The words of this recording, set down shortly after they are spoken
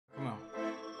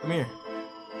Come here.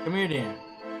 Come here, Dan.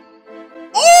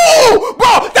 Oh,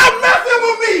 bro, that messing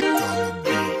with me.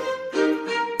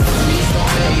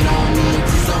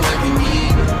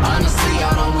 Honestly,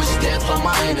 I don't wish death on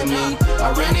my enemy.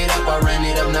 I ran it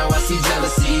up, now I see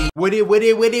jealousy. What it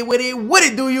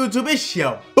do, YouTube? It's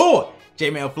your boy,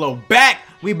 Jmellflo back.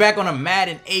 We back on a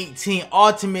Madden 18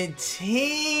 Ultimate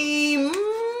Team.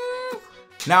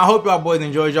 Now, I hope y'all boys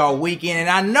enjoyed y'all weekend. And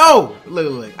I know,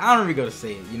 look, I don't even go to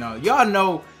say it. You know, y'all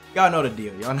know the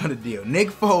deal. Y'all know the deal. Nick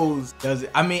Foles does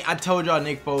it. I mean, I told y'all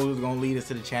Nick Foles was gonna lead us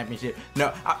to the championship.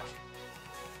 No,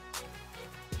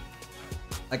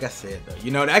 like I said though, you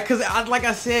know that, cause like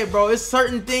I said, bro, it's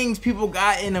certain things people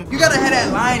got in them. You gotta have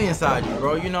that line inside you,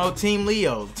 bro. You know, Team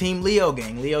Leo gang.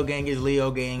 Leo gang is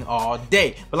Leo gang all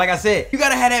day. But like I said, you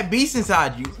gotta have that beast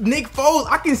inside you. Nick Foles,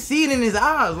 I can see it in his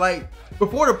eyes. Like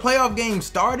before the playoff game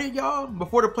started, y'all.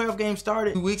 Before the playoff game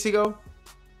started 2 weeks ago,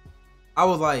 I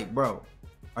was like, bro,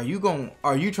 are you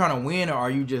trying to win, or are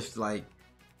you just like,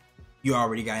 you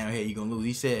already got in your head you gonna lose?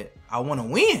 He said, I want to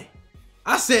win.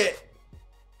 I said,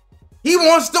 he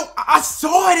wants to. I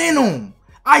saw it in him.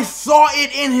 I saw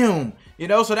it in him. You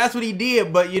know, so that's what he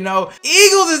did. But you know,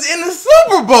 Eagles is in the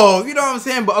Super Bowl. You know what I'm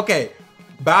saying? But okay,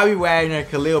 Bobby Wagner,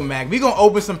 Khalil Mack. We gonna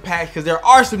open some packs because there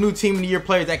are some new Team of the Year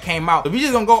players that came out. So we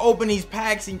just gonna go open these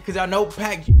packs because I know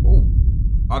packs. Ooh,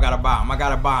 I gotta buy him. I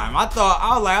thought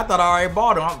I already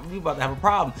bought him. We about to have a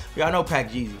problem. Y'all know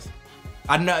Pack Jesus.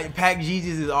 I know Pack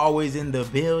Jesus is always in the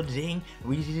building.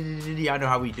 Y'all know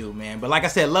how we do, man. But like I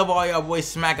said, love all y'all boys.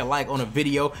 Smack a like on the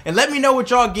video and let me know what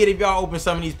y'all get if y'all open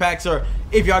some of these packs, or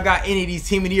if y'all got any of these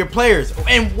Team of the Year players.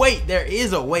 And wait, there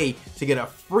is a way to get a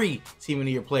free Team of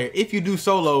the Year player. If you do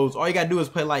solos, all you gotta do is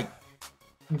play, like,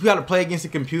 you gotta play against a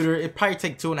computer. It probably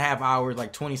take 2.5 hours,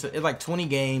 like 20. It's like 20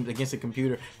 games against a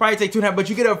computer. Probably take 2.5, but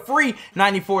you get a free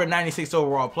 94 to 96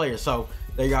 overall player. So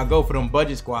there y'all go for them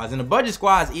budget squads. And the budget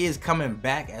squads is coming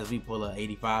back as we pull a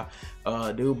 85,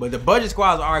 dude. But the budget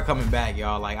squads are coming back,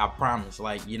 y'all. Like I promise.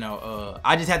 Like, you know,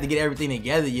 I just have to get everything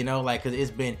together, you know, like, cause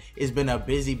it's been a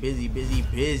busy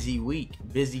week,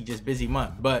 busy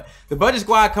month. But the budget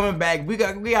squad coming back. We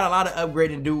got a lot of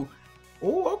upgrading to do.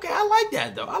 Oh, okay, I like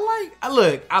that though. I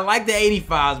like the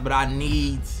 85s, but I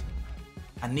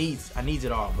needs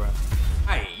it all, bro.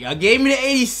 Hey, y'all gave me the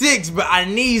 86, but I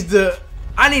need a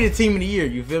Team of the Year.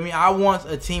 You feel me? I want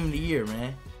a Team of the Year,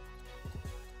 man.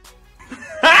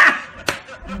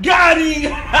 Got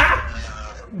him!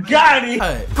 Got him!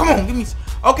 Hey, come on, give me.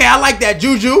 Okay, I like that,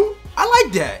 Juju. I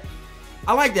like that.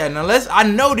 Now I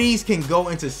know these can go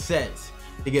into sets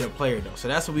to get a player though, so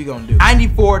that's what we gonna do.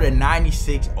 94 to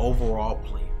 96 overall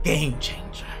player, game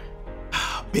changer.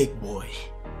 Big boy.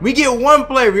 We get one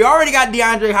player. We already got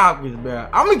DeAndre Hopkins, bro.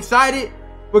 I'm excited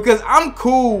because I'm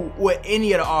cool with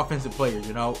any of the offensive players,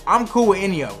 you know. I'm cool with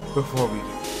any of them. Before we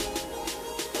get,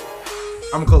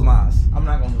 I'm gonna close my eyes. I'm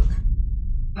not gonna look.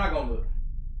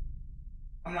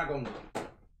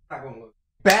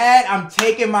 Bad, I'm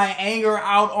taking my anger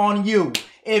out on you.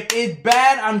 If it's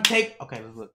bad, okay,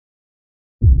 let's look.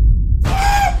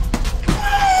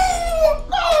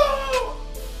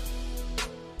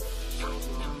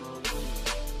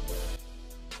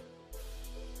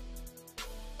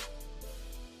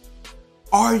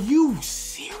 Are you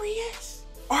serious?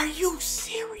 Are you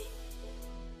serious?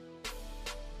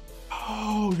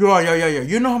 Oh, yeah.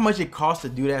 You know how much it costs to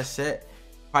do that set?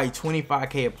 Probably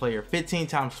 25K a player. 15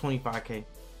 times 25K.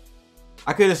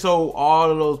 I could have sold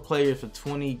all of those players for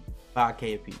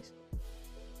 25K a piece.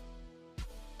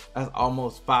 That's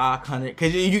almost 500.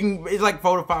 Cause you can, it's like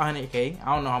 400 to 500K.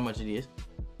 I don't know how much it is.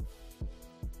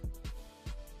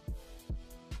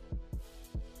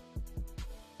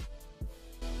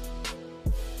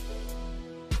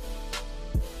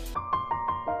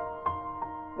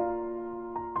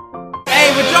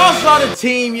 But y'all saw the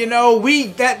team, you know,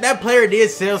 that player did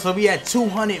sell, so we had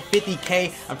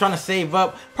 250K. I'm trying to save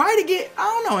up, probably to get, I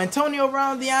don't know, Antonio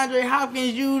Brown, DeAndre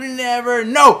Hopkins, you never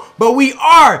know. But we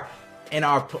are in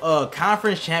our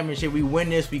conference championship. We win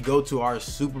this, we go to our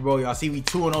Super Bowl. Y'all see we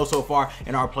 2-0 so far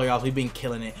in our playoffs. We've been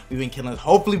killing it.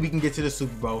 Hopefully we can get to the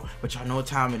Super Bowl, but y'all know what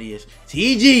time it is.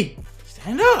 TG,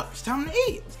 stand up. It's time to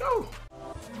eat. Let's go.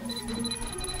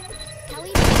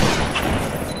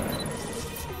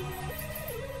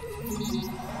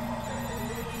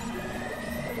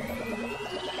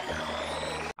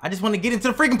 I just want to get into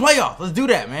the freaking playoffs. Let's do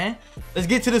that, man. Let's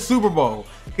get to the Super Bowl.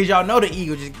 Because y'all know the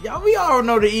Eagles we all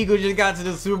know the Eagles just got to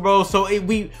the Super Bowl. So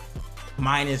we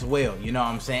might as well, you know what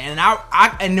I'm saying?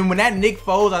 And then when that Nick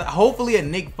Foles, hopefully a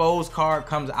Nick Foles card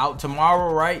comes out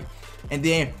tomorrow, right? And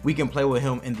then we can play with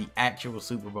him in the actual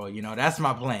Super Bowl. You know, that's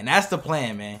my plan. That's the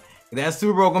plan, man. That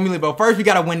Super Bowl gonna be lit, but first we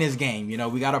gotta win this game. You know,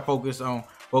 we gotta focus on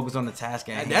the task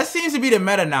at hand. That seems to be the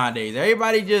meta nowadays.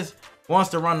 Everybody just wants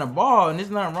to run the ball, and there's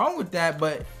nothing wrong with that.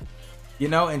 But you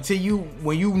know,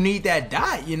 when you need that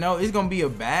dot, you know, it's gonna be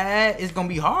it's gonna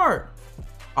be hard.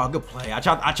 Oh, good play. I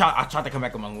tried to come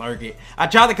back up and lurk it. I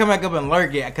tried to come back up and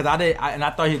lurk it because I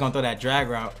thought he was gonna throw that drag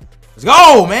route. Let's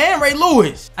go, man. Ray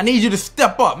Lewis. I need you to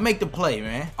step up, make the play,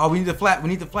 man. Oh, we need the flat. We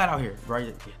need the flat out here, right?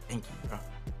 Yeah, thank you, bro.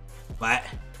 Flat.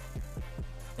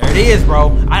 There it is,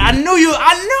 bro. I knew you.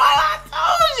 I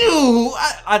told you.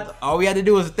 All we had to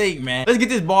do was think, man. Let's get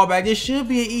this ball back. This should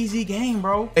be an easy game,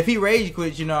 bro. If he rage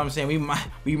quits, you know what I'm saying?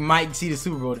 We might see the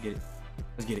Super Bowl to get it.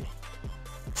 Let's get it.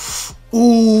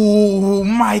 Ooh,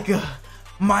 Micah.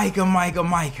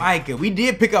 We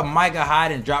did pick up Micah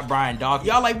Hyde and drop Brian Dawkins.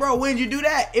 Y'all like, bro, when did you do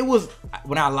that? It was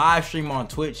when I live stream on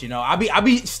Twitch, you know. I be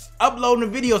uploading the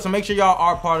video, so make sure y'all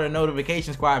are part of the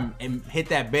notification squad and hit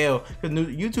that bell, because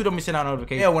YouTube don't be sending out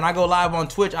notifications. Yeah, when I go live on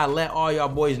Twitch, I let all y'all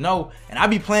boys know, and I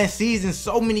be playing seasons,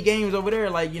 so many games over there,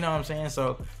 like, you know what I'm saying?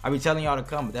 So I be telling y'all to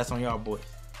come, but that's on y'all boys.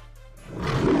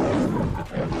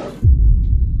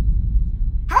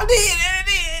 How did it?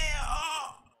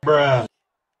 Bruh.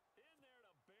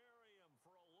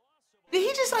 Did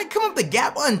he just like come up the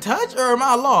gap untouched, or am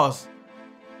I lost?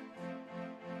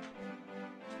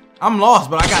 I'm lost,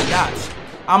 but I got dots.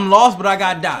 I'm lost, but I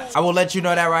got dots. I will let you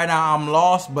know that right now. I'm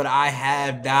lost, but I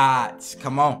have dots.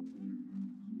 Come on.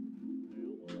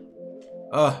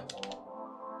 Oh,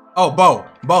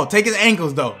 Bo, take his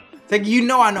ankles though. You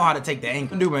know I know how to take the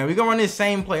ankle. Dude, man, we gonna run this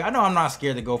same play. I know I'm not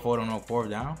scared to go for it on no 4th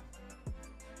down.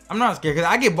 I'm not scared because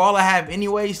I get ball at half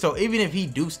anyway. So even if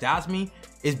he stops me,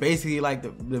 it's basically like the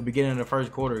beginning of the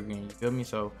first quarter again. You feel me?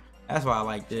 So that's why I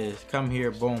like this. Come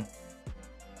here, boom.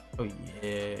 Oh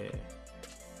yeah.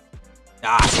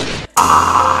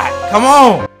 Come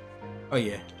on. Oh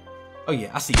yeah.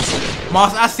 I see you,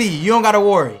 Moss. I see you. You don't gotta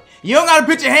worry. You don't gotta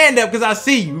put your hand up because I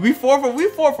see you. We 4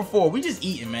 for 4. We just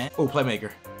eating, man. Oh,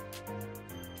 playmaker.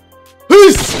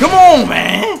 Come on,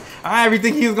 man. I didn't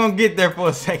think he was gonna get there for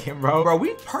a second, bro. Bro,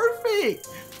 we perfect.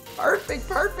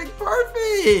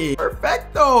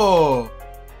 Perfecto.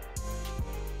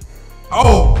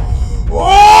 Oh!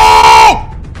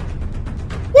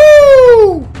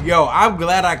 Woo! Yo, I'm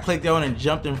glad I clicked on and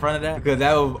jumped in front of that, because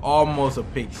that was almost a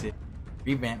pick six.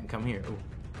 Revamp, come here. Ooh.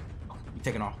 Oh, you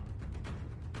taking off.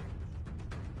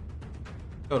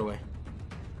 Go the way.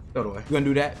 We're gonna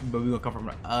do that, but we're gonna come from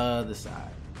the other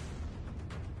side.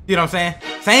 You know what I'm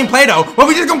saying? Same play though, but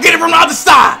we just gonna get it from the other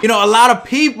side. You know, a lot of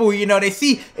people, you know, they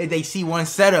see one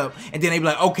setup and then they be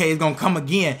like, okay, it's gonna come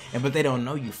again, but they don't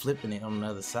know you flipping it on the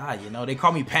other side. You know, they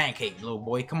call me pancake, little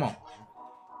boy. Come on,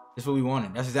 that's what we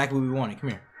wanted. That's exactly what we wanted.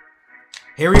 Come here.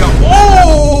 Here we go.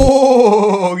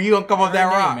 Oh, you gonna come up that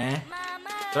rock, man?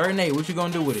 3rd and 8. What you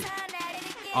gonna do with it?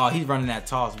 Oh, he's running that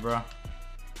toss, bro.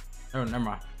 Never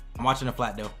mind. I'm watching the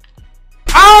flat though.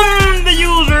 I'm the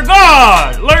user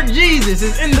god. Lurk Jesus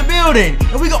is in the building,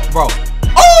 and we go, bro.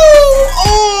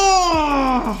 Oh,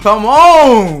 come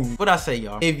on. What I say,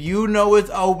 y'all? If you know it's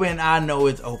open, I know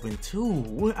it's open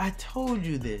too. I told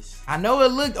you this. I know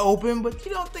it looked open, but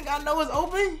you don't think I know it's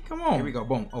open? Come on. Here we go.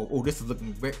 Boom. Oh, this is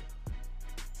looking great.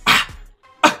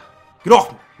 Get off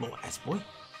me, little ass boy.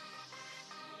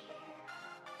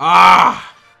 All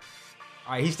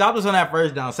right, he stopped us on that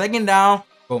 1st down. 2nd down.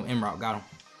 Boom, in route. Got him.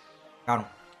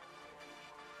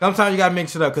 Sometimes you gotta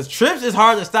mix it up, because trips is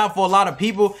hard to stop for a lot of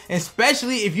people,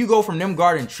 especially if you go from them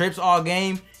guarding trips all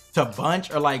game to bunch,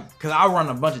 or like, because I run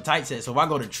a bunch of tight sets, so if I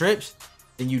go to trips,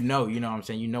 then you know what I'm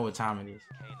saying, you know what time it is.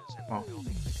 Oh.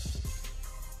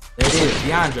 There it is,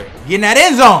 DeAndre getting that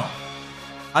end zone.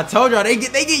 I told y'all they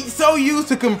get so used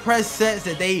to compressed sets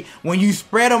that when you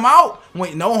spread them out,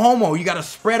 no homo, you gotta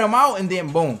spread them out and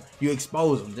then boom, you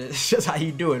expose them. That's just how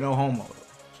you do it, no homo.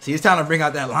 See, it's time to bring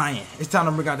out that lion.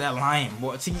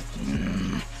 Boy. See,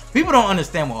 people don't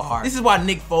understand what heart. This is why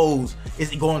Nick Foles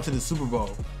is going to the Super Bowl.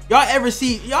 Y'all ever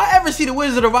see the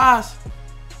Wizard of Oz?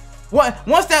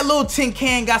 Once that little tin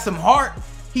can got some heart,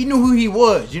 he knew who he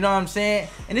was. You know what I'm saying?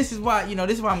 And this is why,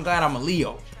 I'm glad I'm a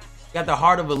Leo. Got the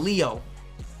heart of a Leo.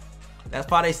 That's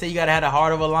why they say you gotta have the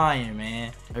heart of a lion,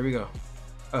 man. Here we go.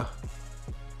 Look,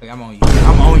 I'm on you.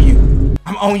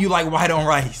 I'm on you like white on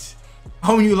rice.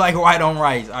 All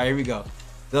right, here we go.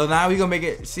 So now we gonna make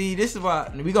it. See, this is why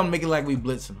we gonna make it like we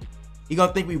blitzing him. He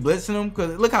gonna think we blitzing him,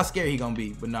 cause look how scared he gonna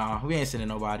be. But nah, we ain't sending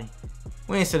nobody.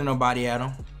 We ain't sending nobody at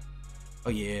him. Oh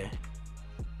yeah.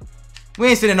 We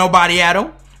ain't sending nobody at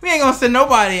him. We ain't gonna send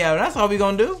nobody at him. That's all we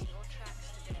gonna do.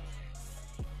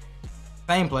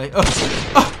 Same play.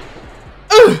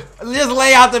 Just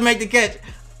lay out to make the catch.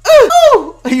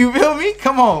 You feel me?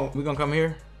 Come on. We gonna come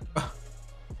here.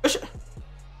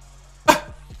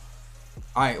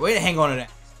 Alright, wait, hang on to that.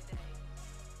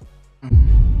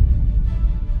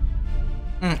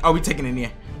 Oh, we taking it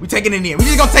in. We taking it in. We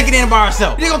just gonna take it in by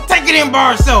ourselves. We just gonna take it in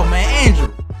by ourselves, man.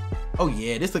 Andrew. Oh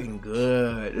yeah, this looking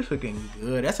good. This looking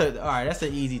good. Alright, that's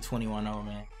an easy 21-0,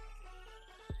 man.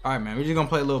 Alright, man. We're just gonna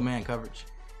play a little man coverage.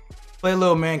 Play a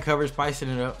little man coverage, spicing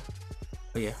it up.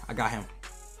 Oh yeah, I got him.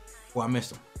 Oh, I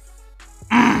missed him.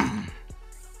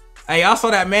 Hey, y'all saw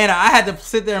that man. I had to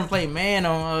sit there and play man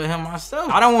on him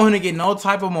myself. I don't want him to get no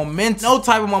type of momentum. No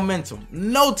type of momentum.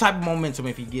 No type of momentum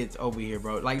if he gets over here,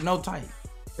 bro. Like, no type.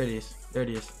 There it is. There it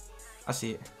is. I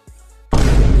see it.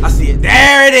 I see it.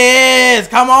 There it is.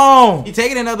 Come on. He's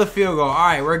taking another field goal. All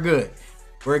right, we're good.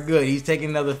 We're good. He's taking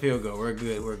another field goal. We're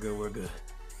good. We're good. We're good.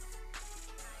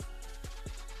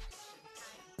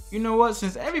 You know what?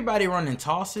 Since everybody running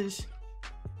tosses,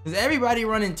 let me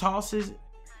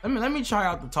try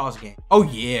out the toss game. Oh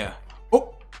yeah.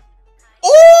 Oh,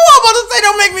 I'm about to say,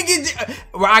 don't make me get.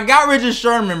 Bro, I got Richard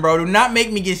Sherman, bro. Do not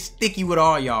make me get sticky with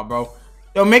all y'all, bro.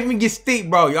 Don't make me get stick,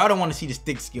 bro. Y'all don't want to see the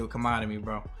stick skill come out of me,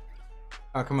 bro.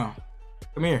 Oh, come on.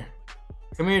 Come here.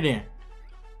 Come here, then.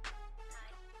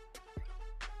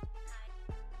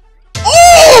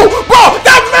 Oh, bro,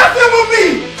 stop messing with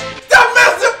me. Stop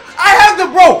messing. I have the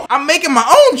bro. I'm making my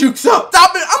own jukes up.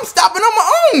 Stop it. I'm stopping on my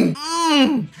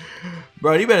own.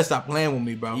 Bro, you better stop playing with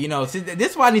me, bro. You know,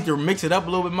 this is why I need to mix it up a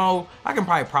little bit more. I can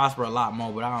probably prosper a lot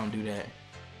more, but I don't do that.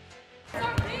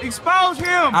 Expose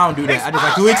him. I don't do that. I just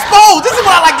like to expose. This is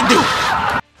what I like to do.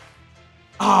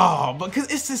 Oh, because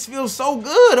it just feels so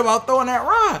good about throwing that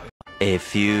rock. A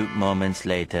few moments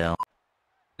later.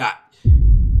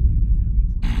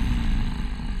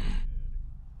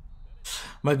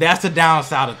 But that's the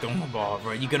downside of throwing the ball,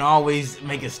 bro. You can always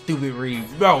make a stupid read.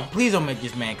 Bro, please don't make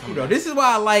this man come down. This is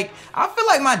why I feel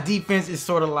like my defense is it's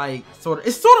sort of like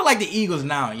the Eagles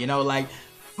now, you know? Like,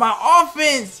 my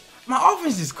offense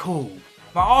is cool.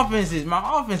 My offense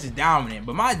is dominant,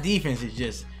 but my defense is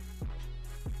just,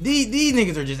 these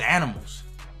niggas are just animals.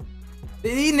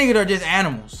 These niggas are just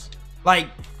animals. Like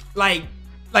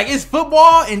it's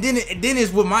football, and then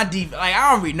it's with my defense. Like,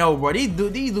 I don't really know, bro. These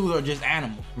dudes are just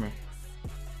animals, man.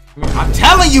 I'm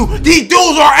telling you, these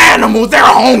dudes are animals. They're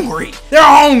hungry. They're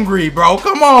hungry, bro.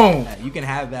 Come on. You can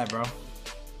have that, bro.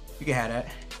 You can have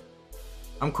that.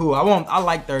 I'm cool. I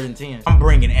like 3rd and 10. I'm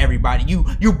bringing everybody.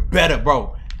 You better,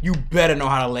 bro. You better know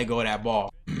how to let go of that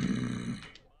ball. I'm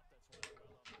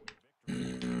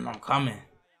coming.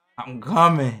 I'm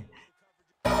coming.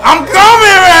 I'm coming,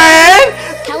 man.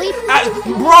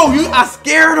 I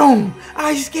scared them.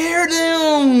 I scared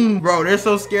them. Bro, they're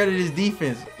so scared of this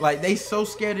defense. Like, they so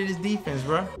scared of this defense,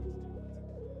 bro.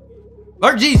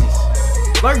 Lurk Jesus.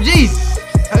 Lurk Jesus.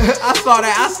 I saw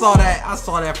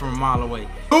that from a mile away.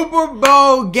 Super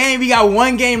Bowl game. We got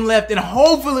 1 game left, and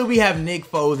hopefully we have Nick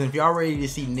Foles. And if y'all ready to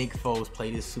see Nick Foles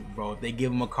play this Super Bowl, if they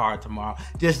give him a card tomorrow,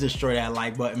 just destroy that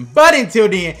like button. But until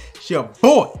then, it's your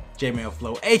boy,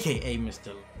 Jmellflo, aka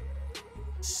Mr.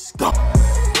 Scott.